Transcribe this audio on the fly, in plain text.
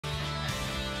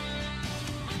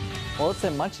Well, it's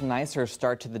a much nicer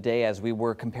start to the day as we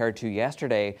were compared to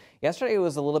yesterday. Yesterday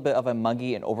was a little bit of a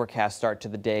muggy and overcast start to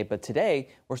the day, but today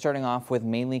we're starting off with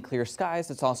mainly clear skies.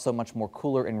 It's also much more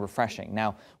cooler and refreshing.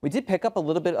 Now, we did pick up a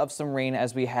little bit of some rain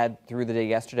as we had through the day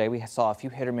yesterday. We saw a few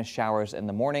hit or miss showers in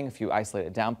the morning, a few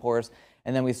isolated downpours,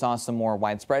 and then we saw some more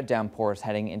widespread downpours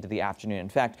heading into the afternoon. In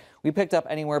fact, we picked up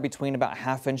anywhere between about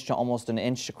 ½ inch to almost an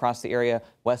inch across the area.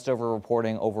 Westover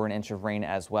reporting over an inch of rain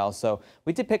as well. So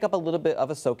we did pick up a little bit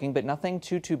of a soaking, but nothing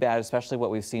too bad, especially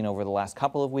what we've seen over the last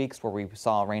couple of weeks where we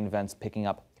saw rain events picking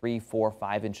up 3, 4,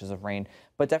 5 inches of rain.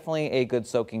 But definitely a good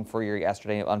soaking for your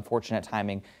yesterday. Unfortunate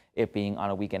timing, it being on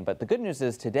a weekend. But the good news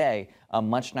is today, a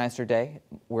much nicer day.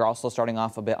 We're also starting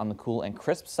off a bit on the cool and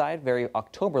crisp side, very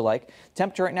October-like.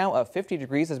 Temperature right now of 50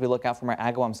 degrees as we look out from our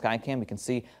Agawam Skycam. We can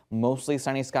see mostly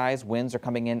sunny skies. Winds are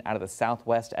coming in out of the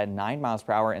southwest at 9 miles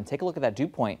per hour. And take a look at that dew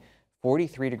point.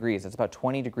 43 degrees. It's about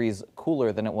 20 degrees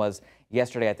cooler than it was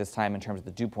yesterday at this time in terms of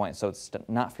the dew point. So it's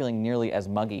not feeling nearly as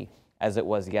muggy as it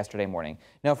was yesterday morning.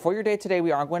 Now for your day today,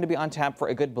 we are going to be on tap for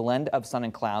a good blend of sun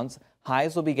and clouds.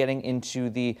 Highs will be getting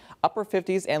into the upper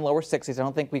 50s and lower 60s. I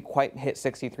don't think we quite hit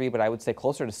 63, but I would say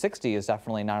closer to 60 is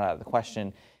definitely not out of the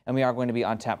question. And we are going to be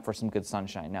on tap for some good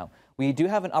sunshine. Now, we do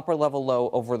have an upper level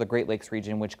low over the Great Lakes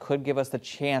region, which could give us the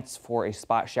chance for a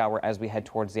spot shower as we head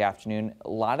towards the afternoon. A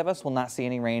lot of us will not see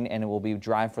any rain, and it will be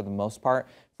dry for the most part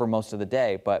for most of the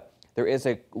day, but there is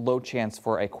a low chance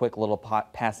for a quick little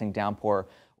passing downpour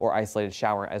or isolated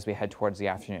shower as we head towards the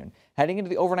afternoon. Heading into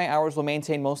the overnight hours, we'll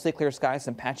maintain mostly clear skies.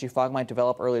 Some patchy fog might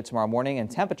develop early tomorrow morning,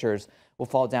 and temperatures will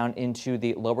fall down into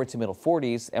the lower to middle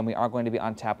 40s, and we are going to be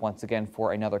on tap once again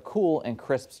for another cool and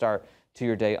crisp start to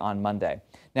your day on Monday.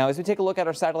 Now, as we take a look at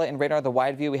our satellite and radar, the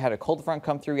wide view, we had a cold front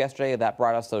come through yesterday that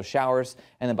brought us those showers,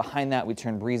 and then behind that we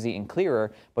turned breezy and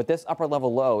clearer, but this upper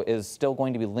level low is still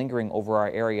going to be lingering over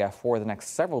our area for the next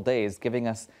several days, giving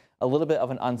us a little bit of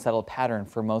an unsettled pattern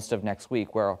for most of next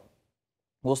week, where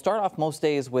we'll start off most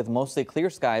days with mostly clear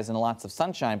skies and lots of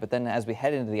sunshine, but then as we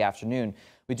head into the afternoon,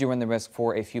 we do run the risk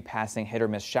for a few passing hit or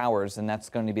miss showers, and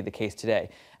that's going to be the case today.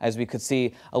 As we could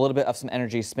see a little bit of some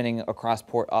energy spinning across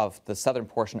the southern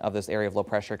portion of this area of low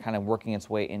pressure, kind of working its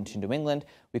way into New England.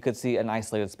 We could see an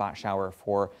isolated spot shower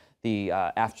for the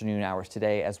afternoon hours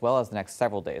today, as well as the next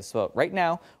several days. So right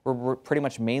now, we're pretty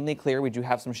much mainly clear. We do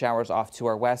have some showers off to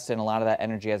our west, and a lot of that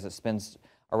energy as it spins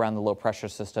around the low pressure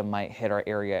system might hit our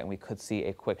area, and we could see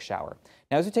a quick shower.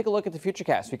 Now, as we take a look at the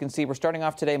futurecast, we can see we're starting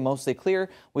off today mostly clear.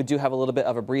 We do have a little bit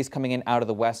of a breeze coming in out of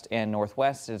the west and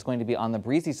northwest. It's going to be on the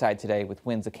breezy side today, with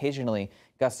winds occasionally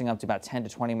gusting up to about 10 to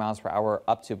 20 miles per hour,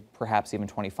 up to perhaps even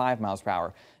 25 miles per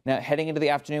hour. Now, heading into the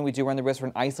afternoon, we do run the risk for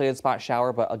an isolated spot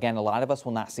shower, but again, a lot of us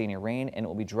will not see any rain, and it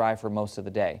will be dry for most of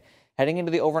the day. Heading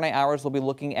into the overnight hours, we'll be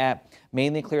looking at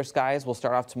mainly clear skies. We'll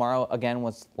start off tomorrow again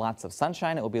with lots of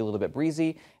sunshine. It will be a little bit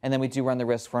breezy, and then we do run the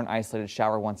risk for an isolated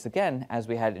shower once again as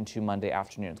we head into Monday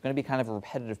afternoon. It's going to be kind of a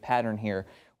repetitive pattern here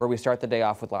where we start the day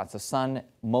off with lots of sun.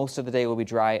 Most of the day will be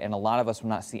dry, and a lot of us will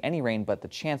not see any rain, but the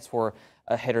chance for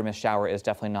a hit or miss shower is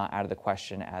definitely not out of the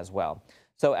question as well.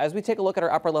 So as we take a look at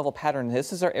our upper level pattern,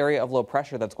 this is our area of low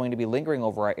pressure that's going to be lingering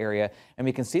over our area, and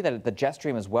we can see that the jet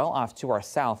stream is well off to our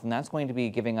south, and that's going to be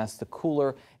giving us the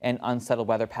cooler and unsettled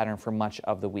weather pattern for much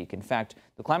of the week. In fact,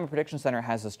 the Climate Prediction Center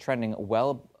has us trending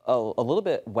well a little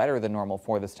bit wetter than normal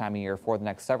for this time of year for the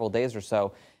next several days or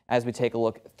so as we take a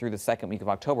look through the second week of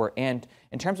October. And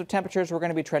in terms of temperatures, we're going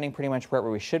to be trending pretty much right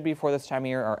where we should be for this time of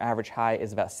year. Our average high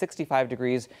is about 65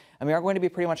 degrees, and we are going to be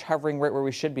pretty much hovering right where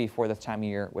we should be for this time of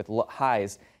year, with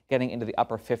highs getting into the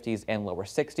upper 50s and lower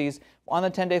 60s. On the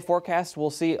 10-day forecast, we'll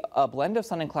see a blend of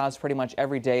sun and clouds pretty much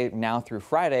every day now through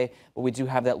Friday, but we do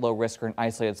have that low risk for an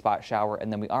isolated spot shower,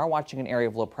 and then we are watching an area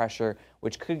of low pressure,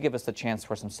 which could give us a chance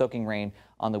for some soaking rain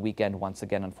on the weekend once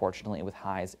again, unfortunately, with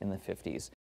highs in the 50s.